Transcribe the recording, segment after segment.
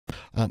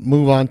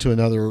move on to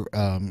another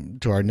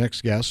to our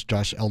next guest,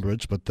 Josh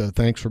Eldridge. But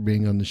thanks for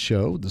being on the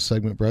show. The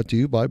segment brought to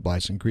you by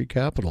Bison Creek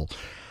Capital.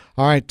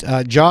 All right,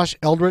 Josh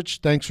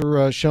Eldridge, thanks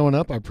for showing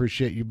up. I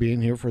appreciate you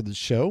being here for the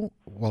show.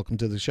 Welcome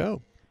to the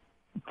show.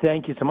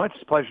 Thank you so much.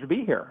 It's a pleasure to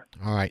be here.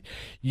 All right.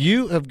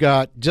 You have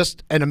got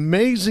just an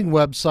amazing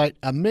website,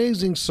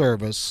 amazing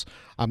service.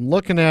 I'm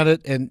looking at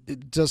it and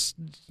it just,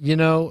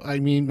 I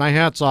mean, my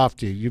hat's off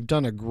to you. You've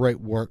done a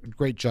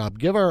great job.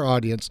 Give our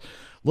audience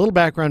a little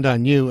background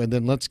on you, and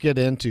then let's get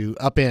into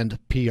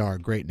UpendPR.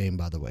 Great name,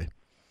 by the way.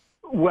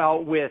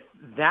 Well, with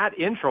that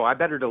intro, I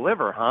better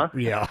deliver, huh?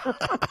 Yeah.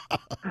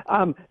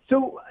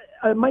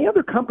 My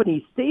other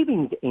company,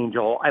 Savings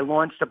Angel, I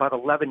launched about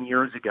 11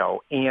 years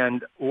ago.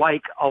 And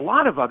like a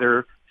lot of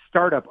other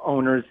startup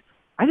owners,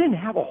 I didn't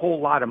have a whole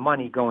lot of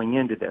money going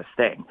into this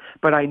thing.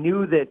 But I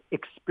knew that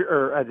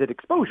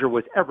exposure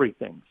was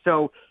everything.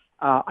 So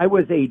I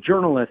was a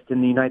journalist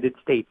in the United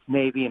States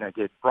Navy, and I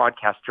did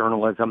broadcast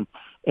journalism.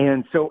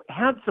 And so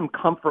had some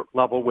comfort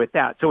level with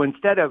that. So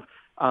instead of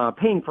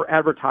paying for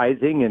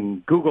advertising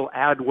and Google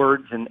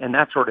AdWords and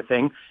that sort of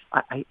thing,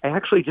 I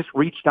actually just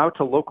reached out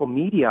to local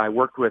media. I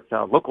worked with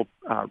local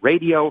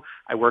radio.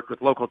 I worked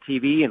with local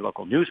TV and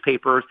local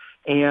newspapers,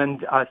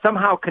 and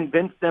somehow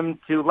convinced them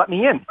to let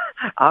me in.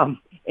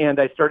 And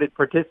I started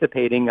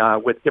participating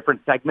with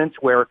different segments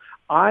where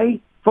I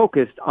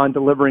focused on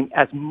delivering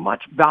as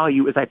much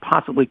value as I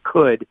possibly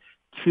could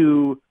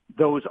to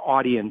those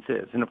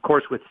audiences. And of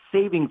course, with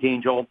Savings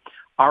Angel,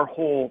 our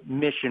whole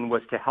mission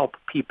was to help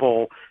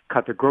people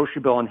cut their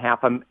grocery bill in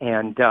half and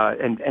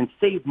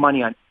save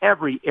money on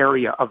every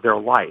area of their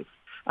life.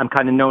 I'm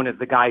kind of known as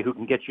the guy who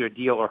can get you a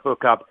deal or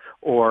hook up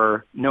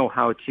or know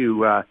how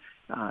to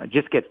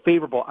just get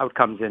favorable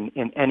outcomes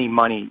in any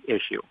money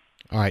issue.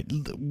 All right.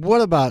 What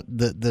about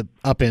the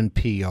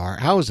UpendPR?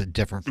 How is it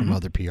different from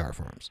other PR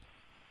firms?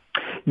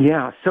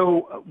 Yeah,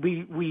 so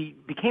we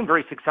became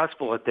very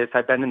successful at this.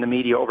 I've been in the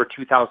media over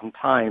 2,000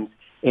 times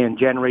and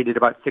generated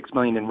about $6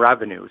 million in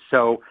revenue.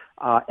 So,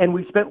 and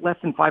we spent less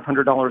than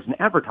 $500 in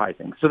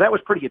advertising. So that was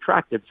pretty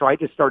attractive. So I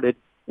just started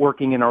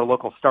working in our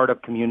local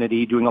startup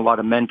community, doing a lot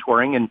of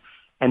mentoring,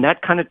 and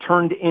that kind of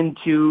turned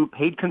into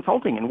paid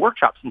consulting and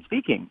workshops and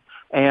speaking.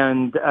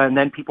 And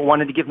then people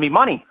wanted to give me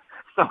money.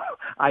 So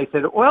I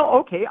said, well,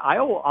 okay,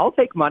 I'll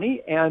take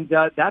money. And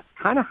that's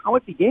kind of how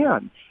it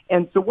began.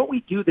 And so what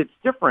we do that's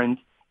different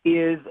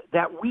is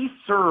that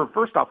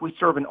first off, we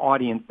serve an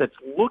audience that's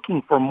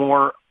looking for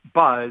more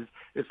buzz,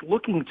 that's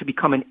looking to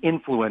become an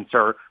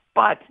influencer,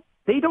 but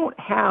they don't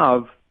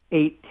have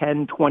 $8,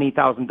 $10,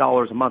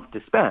 $20,000 a month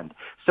to spend.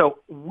 So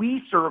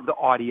we serve the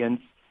audience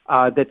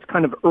that's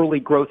kind of early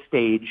growth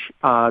stage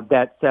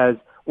that says,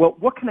 well,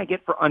 what can I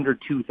get for under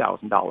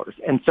 $2,000?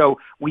 And so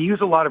we use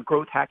a lot of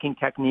growth hacking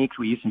techniques.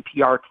 We use some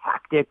PR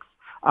tactics.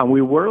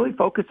 We really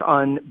focus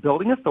on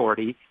building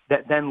authority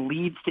that then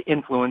leads to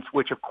influence,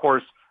 which of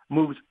course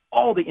moves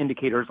all the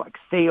indicators like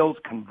sales,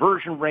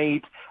 conversion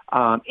rate,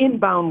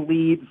 inbound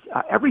leads.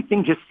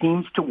 Everything just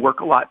seems to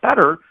work a lot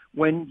better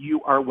when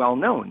you are well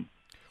known.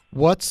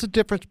 What's the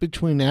difference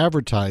between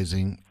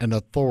advertising and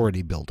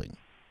authority building?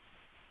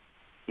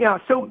 Yeah,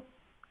 so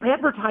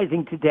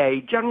advertising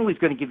today generally is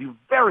going to give you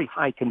very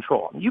high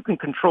control. You can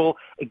control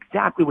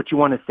exactly what you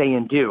want to say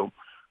and do.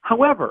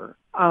 However,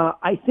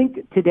 I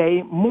think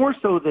today, more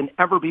so than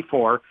ever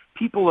before,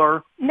 people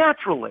are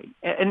naturally,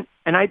 and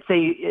I'd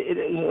say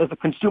as a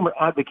consumer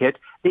advocate,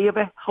 they have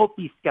a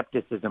healthy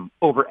skepticism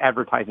over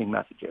advertising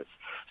messages.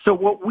 So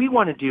what we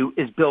want to do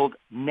is build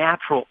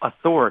natural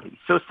authority.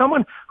 So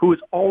someone who is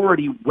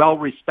already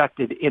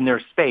well-respected in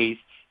their space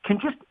can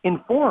just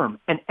inform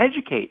and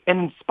educate and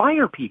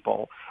inspire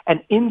people.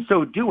 And in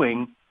so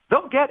doing,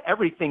 they'll get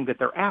everything that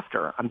they're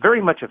after. I'm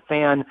very much a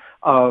fan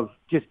of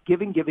just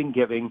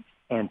giving,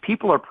 and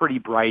people are pretty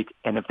bright.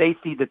 And if they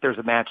see that there's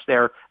a match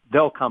there,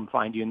 they'll come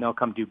find you and they'll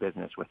come do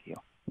business with you.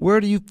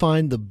 Where do you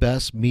find the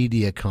best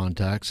media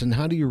contacts and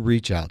how do you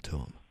reach out to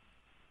them?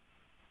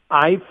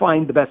 I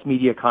find the best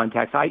media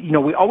contacts.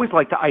 We always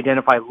like to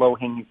identify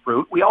low-hanging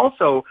fruit. We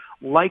also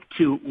like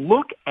to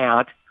look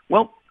at,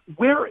 well,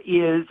 where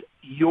is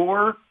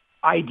your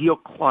ideal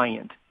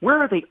client? Where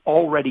are they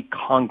already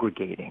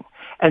congregating?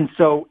 And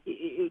so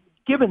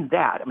given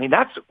that, I mean,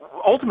 that's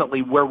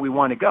ultimately where we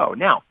want to go.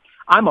 Now,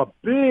 I'm a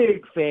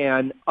big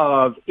fan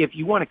of if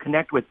you want to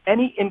connect with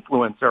any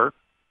influencer,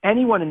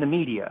 anyone in the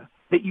media,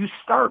 that you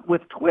start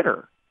with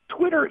Twitter.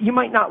 Twitter, you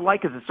might not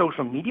like as a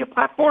social media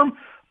platform,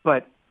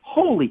 but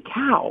holy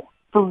cow,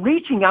 for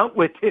reaching out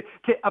to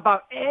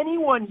about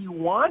anyone you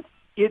want,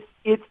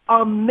 it's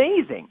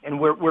amazing.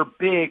 And we're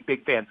big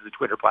fans of the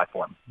Twitter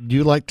platform. Do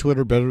you like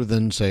Twitter better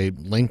than, say,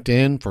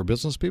 LinkedIn for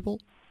business people?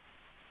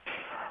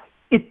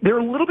 They're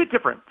a little bit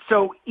different.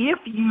 So if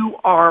you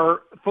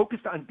are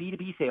focused on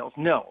B2B sales,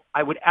 no,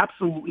 I would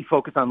absolutely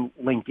focus on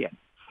LinkedIn.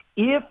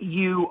 If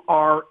you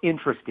are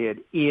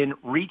interested in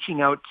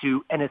reaching out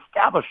to and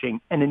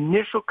establishing an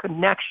initial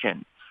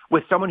connection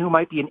with someone who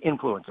might be an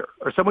influencer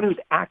or someone who's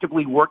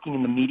actively working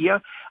in the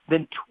media,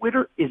 then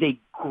Twitter is a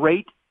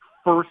great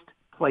first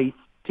place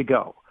to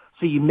go.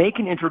 So you make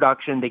an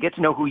introduction, they get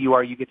to know who you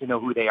are, you get to know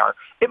who they are.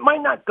 It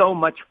might not go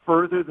much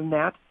further than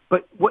that,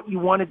 but what you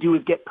want to do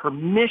is get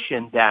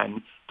permission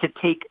then to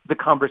take the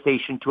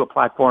conversation to a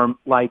platform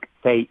like,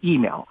 say,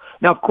 email.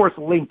 Now, of course,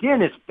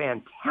 LinkedIn is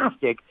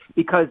fantastic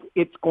because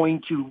it's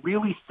going to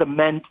really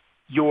cement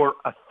your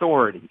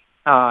authority.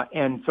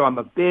 And so I'm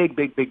a big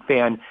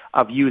fan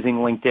of using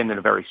LinkedIn in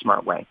a very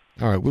smart way.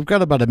 All right, we've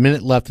got about a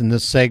minute left in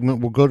this segment.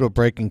 We'll go to a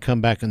break and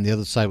come back on the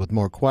other side with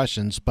more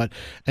questions. But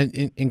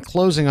in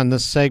closing on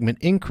this segment,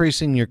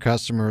 increasing your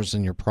customers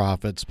and your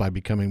profits by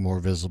becoming more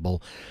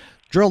visible.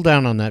 Drill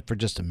down on that for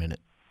just a minute.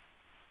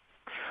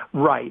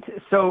 Right.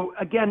 So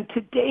again,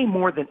 today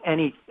more than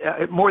any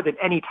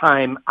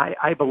time,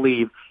 I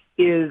believe,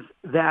 is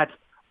that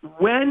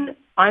when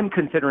I'm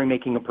considering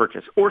making a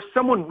purchase or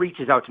someone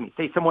reaches out to me,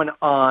 say someone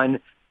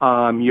on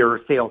your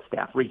sales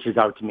staff reaches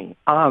out to me,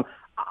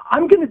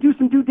 I'm going to do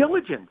some due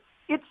diligence.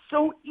 It's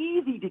so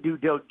easy to do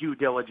due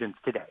diligence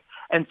today.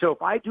 And so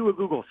if I do a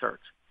Google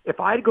search, if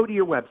I go to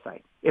your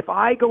website, if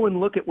I go and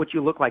look at what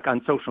you look like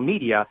on social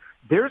media,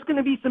 there's going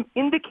to be some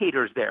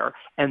indicators there.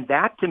 And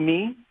that, to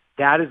me,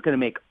 that is going to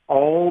make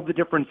all the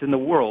difference in the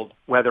world,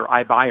 whether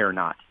I buy or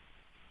not.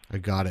 I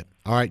got it.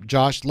 All right,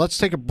 Josh, let's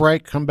take a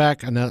break, come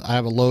back, and I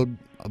have a load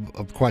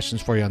of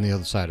questions for you on the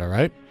other side, all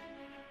right?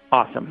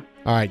 Awesome.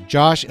 All right,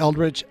 Josh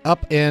Elledge,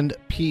 UpendPR.com,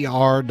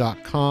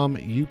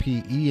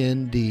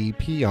 UpendPR.com.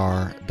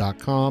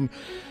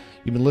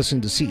 You've been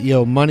listening to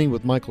CEO Money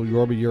with Michael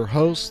Yorba, your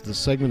host. This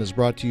segment is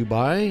brought to you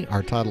by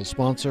our title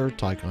sponsor,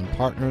 Tycon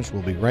Partners.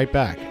 We'll be right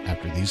back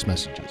after these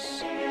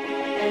messages.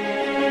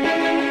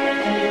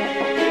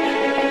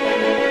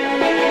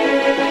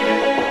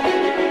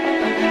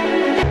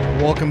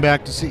 Welcome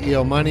back to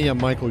CEO Money. I'm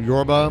Michael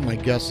Yorba. My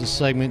guest this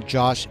segment,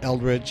 Josh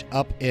Elledge,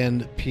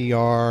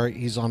 UpendPR.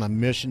 He's on a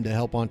mission to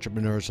help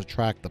entrepreneurs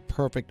attract the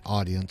perfect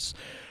audience.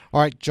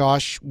 All right,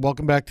 Josh,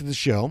 welcome back to the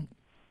show.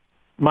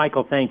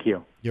 Michael, thank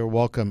you. You're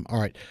welcome. All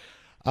right.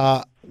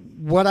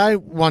 What I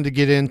wanted to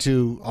get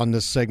into on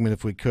this segment,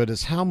 if we could,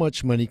 is how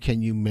much money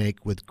can you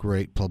make with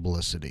great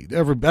publicity?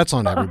 That's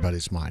on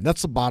everybody's mind.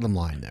 That's the bottom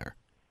line there.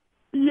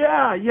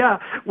 Yeah.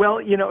 Well,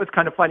 it's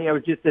kind of funny. I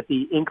was just at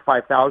the Inc.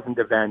 5000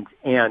 event,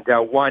 and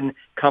one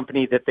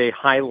company that they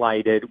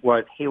highlighted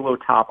was Halo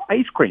Top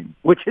Ice Cream,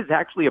 which is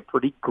actually a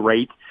pretty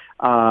great,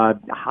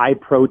 high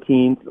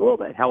protein, a little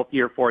bit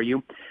healthier for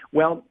you.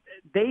 Well,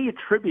 they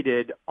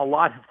attributed a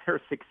lot of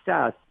their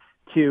success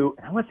to,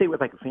 I want to say it was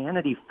like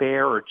Vanity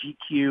Fair or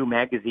GQ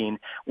magazine,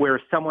 where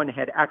someone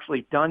had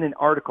actually done an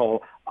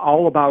article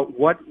all about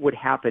what would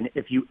happen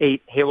if you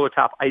ate Halo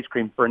Top ice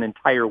cream for an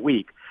entire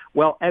week.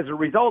 Well, as a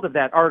result of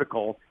that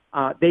article,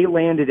 they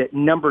landed at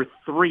number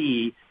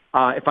 3,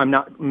 if I'm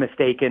not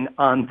mistaken,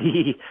 on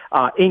the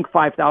Inc.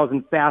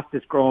 5000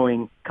 fastest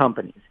growing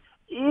companies.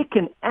 It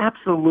can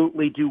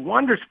absolutely do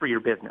wonders for your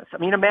business. I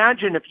mean,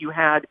 imagine if you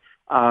had,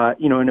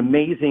 an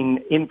amazing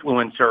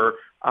influencer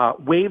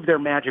wave their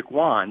magic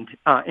wand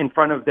in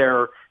front of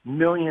their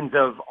millions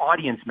of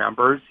audience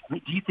members. I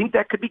mean, do you think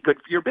that could be good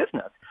for your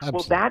business? Absolutely.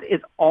 Well, that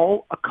is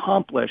all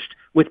accomplished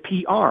with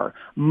PR.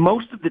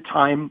 Most of the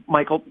time,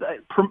 Michael,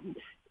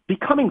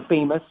 becoming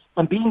famous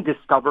and being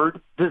discovered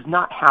does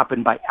not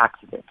happen by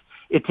accident.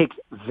 It takes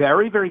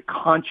very, very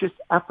conscious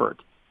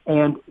effort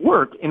and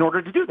work in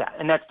order to do that.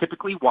 And that's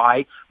typically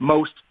why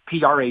most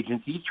PR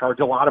agencies charge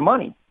a lot of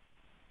money.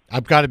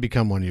 I've got to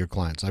become one of your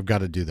clients. I've got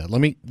to do that. Let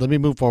me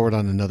move forward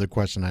on another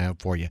question I have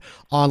for you.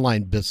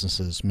 Online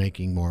businesses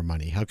making more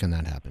money. How can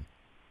that happen?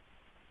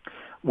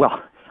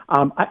 Well,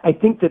 I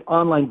think that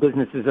online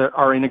businesses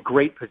are in a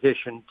great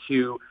position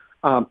to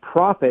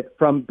profit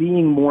from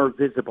being more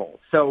visible.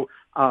 So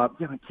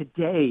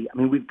today, I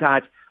mean, we've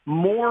got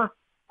more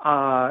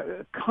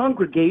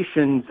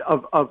congregations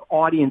of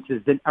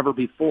audiences than ever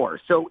before.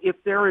 So if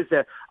there is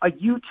a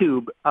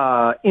YouTube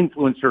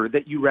influencer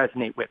that you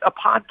resonate with, a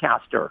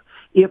podcaster,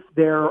 if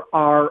there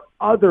are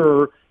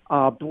other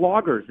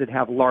bloggers that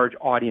have large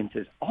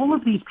audiences, all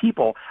of these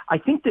people, I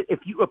think that if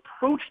you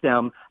approach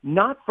them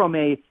not from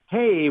a,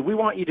 hey, we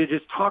want you to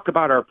just talk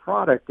about our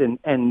product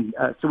and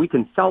so we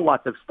can sell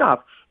lots of stuff,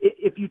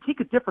 if you take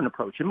a different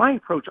approach, and my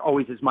approach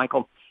always is,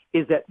 Michael,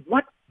 is that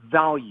what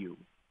value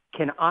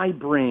can I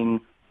bring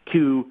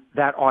to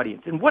that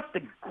audience? And what's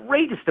the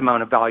greatest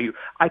amount of value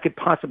I could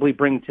possibly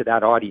bring to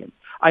that audience?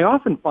 I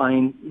often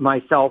find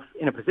myself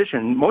in a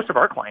position, most of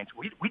our clients,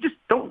 we just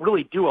don't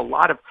really do a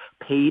lot of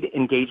paid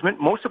engagement.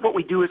 Most of what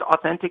we do is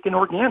authentic and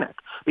organic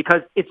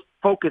because it's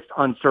focused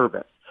on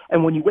service.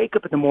 And when you wake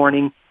up in the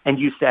morning and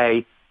you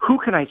say, who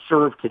can I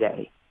serve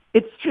today?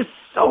 It's just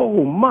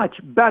so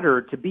much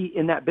better to be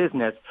in that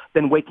business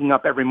than waking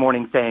up every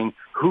morning saying,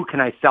 who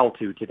can I sell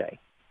to today?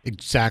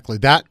 Exactly.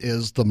 That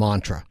is the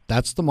mantra.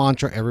 That's the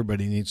mantra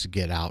everybody needs to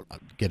get out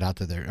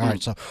to there. All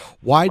right. So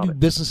why do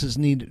businesses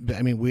need,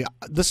 I mean,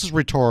 this is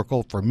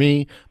rhetorical for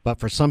me, but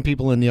for some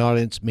people in the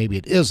audience, maybe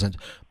it isn't.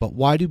 But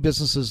why do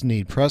businesses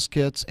need press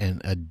kits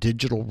and a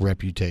digital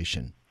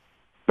reputation?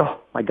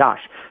 Oh, my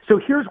gosh. So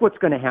here's what's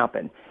going to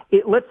happen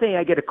let's say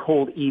I get a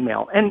cold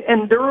email,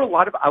 and there are a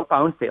lot of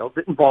outbound sales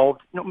that involve,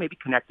 maybe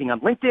connecting on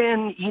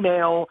LinkedIn,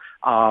 email,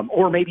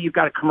 or maybe you've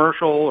got a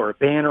commercial or a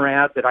banner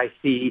ad that I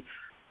see.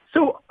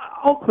 So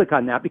I'll click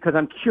on that because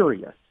I'm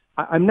curious.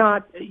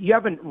 You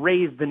haven't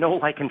raised the know,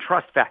 like, and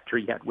trust factor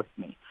yet with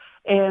me.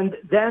 And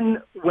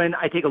then when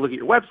I take a look at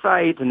your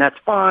website, and that's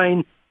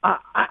fine,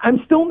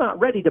 I'm still not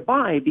ready to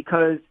buy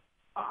because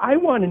I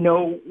want to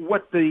know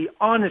what the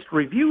honest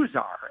reviews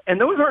are. And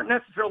those aren't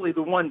necessarily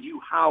the ones you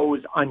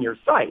house on your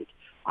site.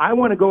 I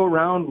want to go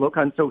around, look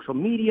on social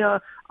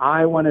media.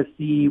 I want to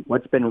see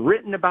what's been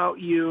written about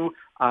you.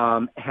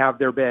 Have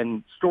there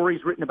been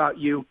stories written about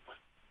you?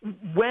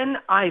 When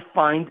I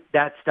find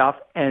that stuff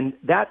and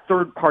that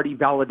third-party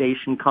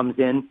validation comes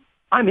in,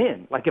 I'm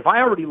in. Like, if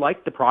I already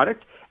like the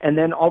product and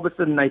then all of a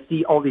sudden I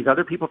see all these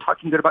other people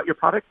talking good about your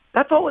product,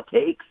 that's all it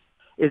takes.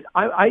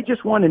 I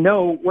just want to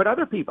know what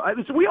other people.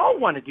 So we all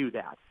want to do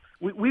that.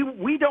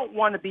 We don't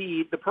want to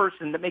be the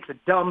person that makes a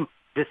dumb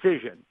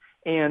decision.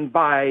 And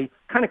by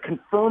kind of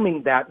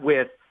confirming that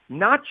with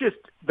not just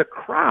the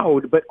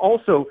crowd, but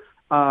also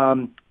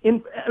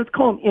let's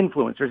call them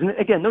influencers. And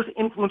again, those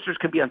influencers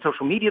can be on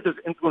social media. Those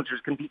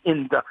influencers can be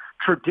in the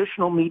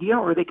traditional media,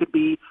 or they could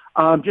be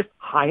just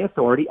high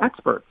authority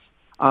experts.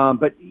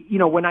 But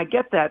when I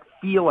get that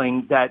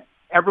feeling that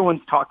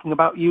everyone's talking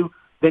about you,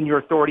 then your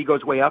authority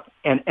goes way up,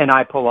 and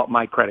I pull out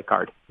my credit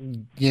card.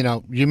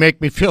 You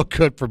make me feel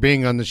good for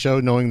being on the show,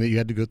 knowing that you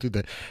had to go through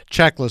the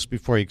checklist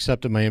before you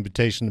accepted my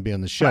invitation to be on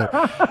the show.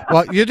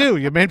 Well, you do.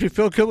 You made me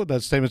feel good with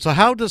that statement. So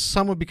how does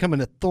someone become an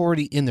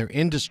authority in their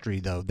industry,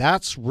 though?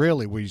 That's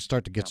really where you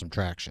start to get some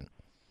traction.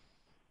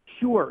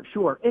 Sure.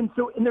 And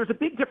there's a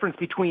big difference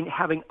between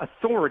having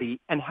authority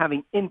and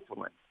having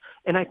influence.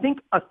 And I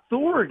think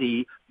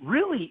authority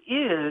really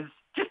is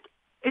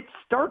it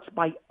starts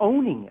by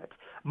owning it.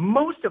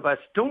 Most of us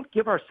don't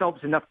give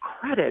ourselves enough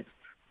credit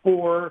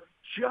for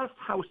just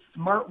how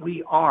smart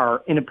we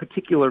are in a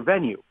particular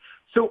venue.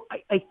 So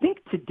I think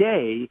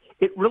today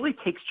it really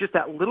takes just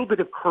that little bit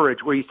of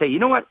courage where you say, you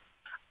know what,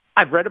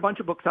 I've read a bunch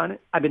of books on it.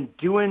 I've been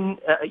doing,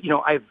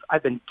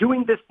 I've been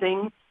doing this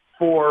thing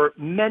for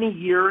many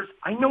years.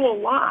 I know a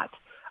lot.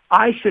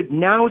 I should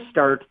now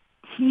start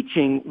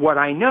teaching what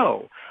I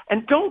know.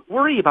 And don't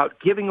worry about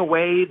giving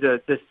away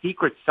the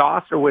secret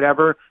sauce or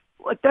whatever.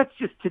 Like, that's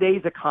just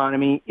today's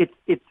economy.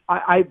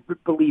 I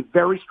believe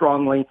very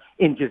strongly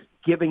in just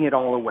giving it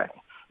all away.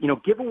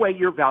 Give away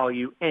your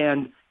value,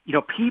 and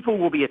people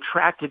will be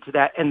attracted to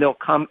that, and they'll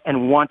come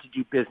and want to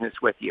do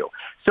business with you.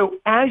 So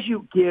as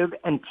you give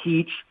and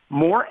teach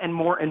more and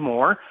more and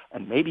more,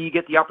 and maybe you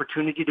get the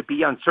opportunity to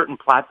be on certain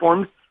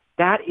platforms,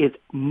 that is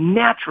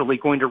naturally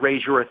going to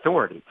raise your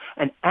authority.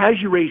 And as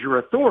you raise your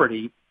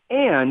authority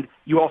and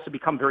you also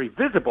become very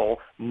visible,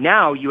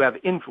 now you have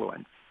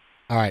influence.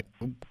 All right.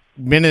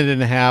 Minute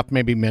and a half,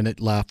 maybe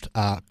minute left.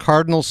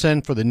 Cardinal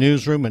sin for the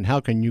newsroom, and how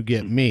can you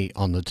get me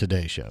on the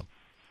Today Show?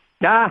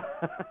 So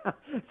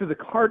the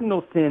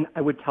cardinal sin,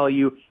 I would tell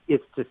you, is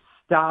to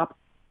stop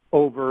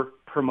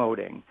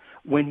over-promoting.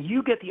 When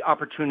you get the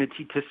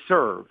opportunity to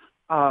serve,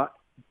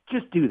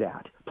 just do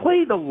that.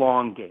 Play the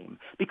long game.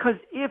 Because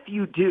if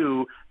you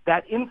do,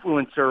 that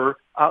influencer,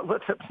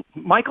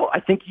 Michael,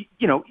 I think,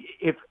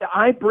 if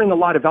I bring a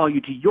lot of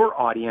value to your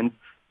audience,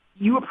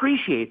 you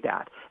appreciate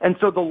that. And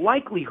so the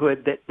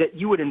likelihood that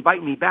you would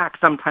invite me back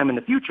sometime in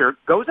the future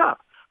goes up.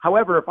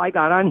 However, if I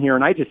got on here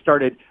and I just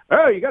started,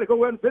 you got to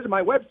go and visit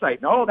my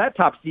website. No, that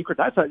top secret,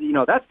 that's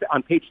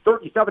on page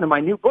 37 of my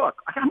new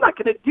book. I'm not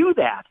going to do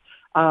that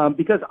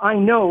because I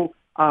know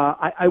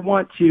I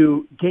want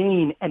to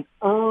gain and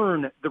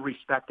earn the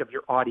respect of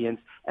your audience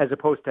as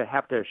opposed to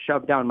have to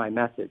shove down my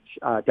message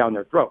down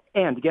their throat.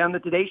 And to get on the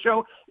Today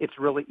Show, it's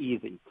really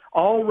easy.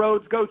 All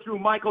roads go through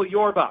Michael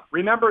Yorba.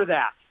 Remember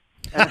that.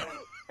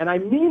 And I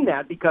mean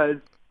that because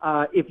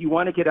if you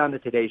want to get on the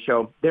Today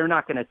Show, they're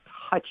not going to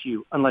touch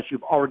you unless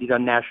you've already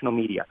done national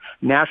media.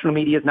 National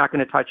media is not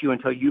going to touch you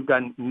until you've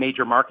done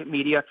major market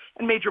media,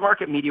 and major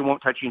market media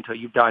won't touch you until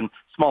you've done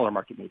smaller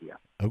market media.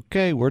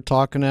 Okay, we're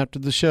talking after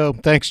the show.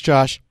 Thanks,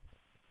 Josh.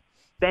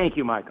 Thank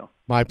you, Michael.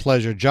 My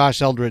pleasure. Josh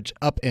Elledge,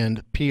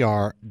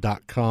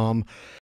 UpendPR.com.